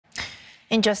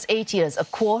In just 8 years, a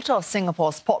quarter of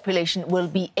Singapore's population will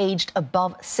be aged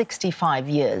above 65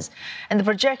 years. And the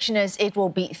projection is it will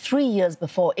be 3 years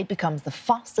before it becomes the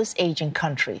fastest aging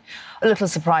country. A little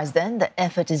surprised then that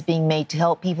effort is being made to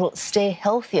help people stay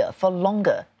healthier for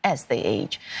longer as they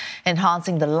age.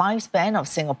 Enhancing the lifespan of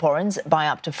Singaporeans by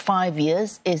up to 5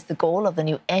 years is the goal of the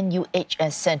new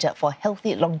NUHS Centre for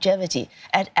Healthy Longevity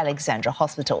at Alexandra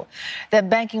Hospital. They're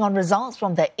banking on results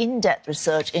from their in-depth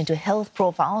research into health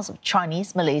profiles of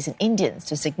Chinese, Malays and Indians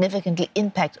to significantly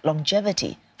impact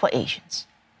longevity for Asians.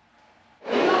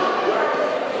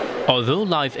 Although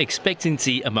life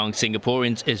expectancy among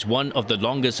Singaporeans is one of the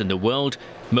longest in the world,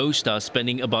 most are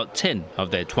spending about 10 of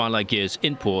their twilight years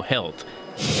in poor health.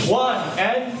 One,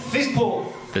 and please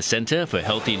pull. The Centre for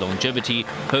Healthy Longevity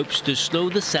hopes to slow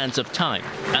the sands of time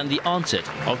and the onset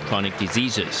of chronic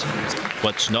diseases.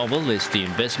 What's novel is the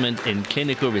investment in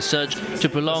clinical research to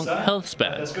prolong health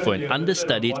span for an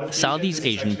understudied Southeast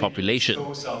Asian population.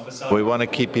 We want to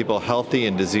keep people healthy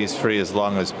and disease-free as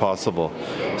long as possible.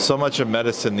 So much of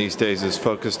medicine these days is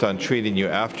focused on treating you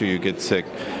after you get sick.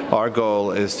 Our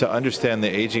goal is to understand the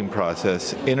aging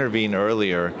process, intervene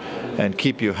earlier, and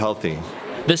keep you healthy.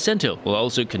 The centre will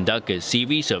also conduct a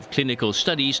series of clinical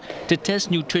studies to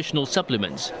test nutritional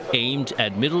supplements aimed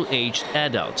at middle-aged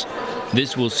adults.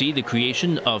 This will see the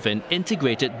creation of an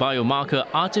integrated biomarker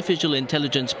artificial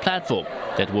intelligence platform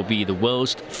that will be the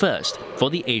world's first for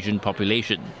the Asian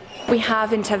population. We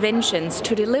have interventions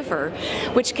to deliver,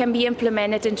 which can be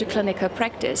implemented into clinical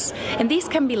practice. And these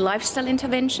can be lifestyle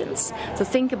interventions. So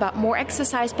think about more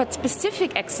exercise, but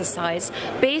specific exercise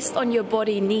based on your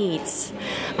body needs.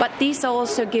 But these are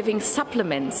also giving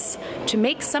supplements to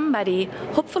make somebody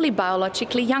hopefully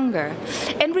biologically younger,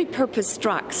 and repurposed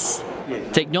drugs.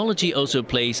 Technology also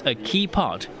plays a key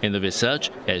part in the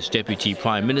research, as Deputy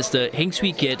Prime Minister Heng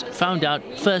Swee Keat found out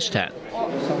firsthand.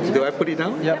 Do I put it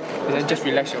down? Yep, and then just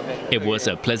relax your head. It was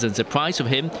a pleasant surprise for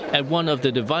him at one of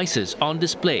the devices on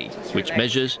display, which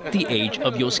measures the age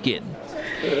of your skin.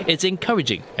 It's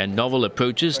encouraging and novel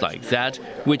approaches like that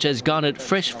which has garnered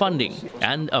fresh funding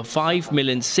and a 5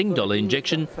 million Sing dollar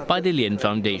injection by the Lien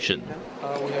Foundation.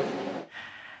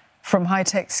 From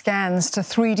high-tech scans to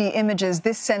 3D images,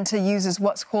 this centre uses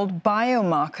what's called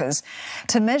biomarkers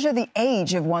to measure the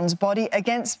age of one's body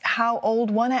against how old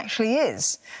one actually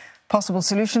is. Possible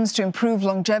solutions to improve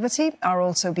longevity are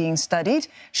also being studied.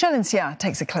 Shelin Sia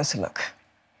takes a closer look.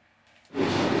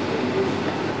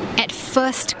 At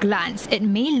first glance, it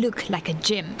may look like a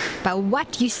gym, but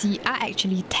what you see are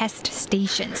actually test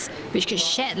stations, which could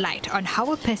shed light on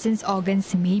how a person's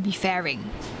organs may be faring.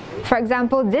 For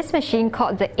example, this machine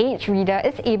called the Age Reader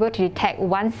is able to detect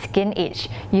one's skin age.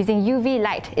 Using UV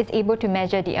light, it's able to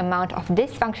measure the amount of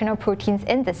dysfunctional proteins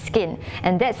in the skin,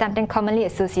 and that's something commonly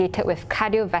associated with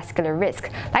cardiovascular risk,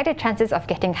 like the chances of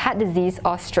getting heart disease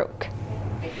or stroke.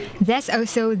 There's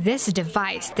also this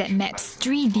device that maps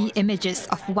 3D images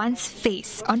of one's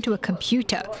face onto a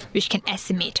computer, which can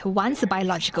estimate one's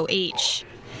biological age.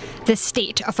 The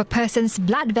state of a person's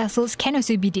blood vessels can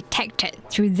also be detected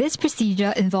through this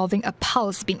procedure involving a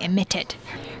pulse being emitted.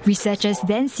 Researchers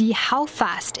then see how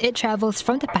fast it travels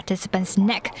from the participant's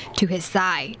neck to his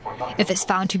thigh. If it's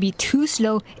found to be too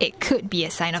slow, it could be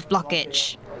a sign of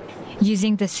blockage.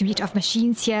 Using the suite of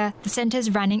machines here, the centre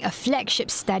is running a flagship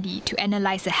study to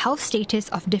analyse the health status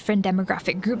of different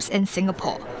demographic groups in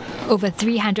Singapore. Over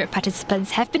 300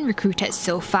 participants have been recruited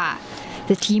so far.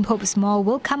 The team hopes more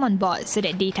will come on board so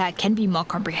that data can be more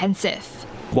comprehensive.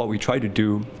 What we try to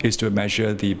do is to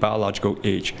measure the biological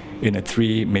age in the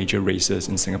 3 major races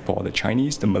in Singapore, the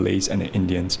Chinese, the Malays and the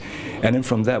Indians. And then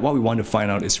from that, what we want to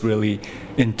find out is really,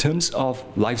 in terms of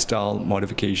lifestyle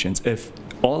modifications, if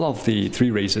all of the 3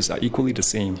 races are equally the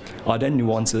same, are there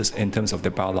nuances in terms of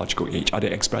their biological age? Are they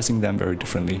expressing them very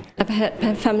differently? I've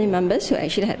had family members who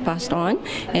actually had passed on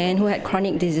and who had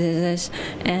chronic diseases,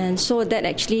 and so that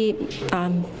actually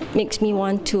makes me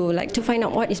want to find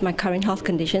out what is my current health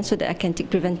condition so that I can take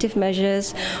preventive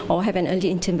measures or have an early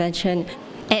intervention.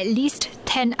 At least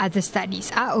 10 other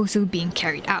studies are also being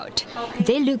carried out.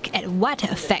 They look at what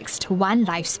affects one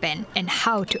lifespan and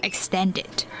how to extend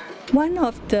it. One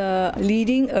of the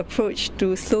leading approach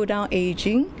to slow down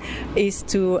aging is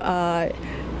to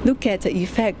look at the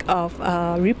effect of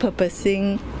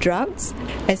repurposing drugs,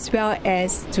 as well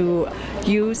as to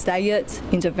use diet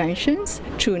interventions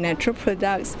through natural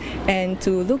products, and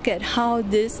to look at how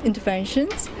these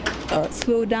interventions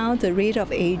slow down the rate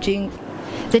of aging.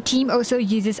 The team also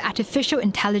uses artificial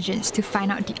intelligence to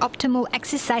find out the optimal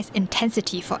exercise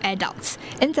intensity for adults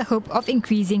in the hope of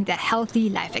increasing their healthy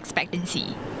life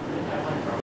expectancy.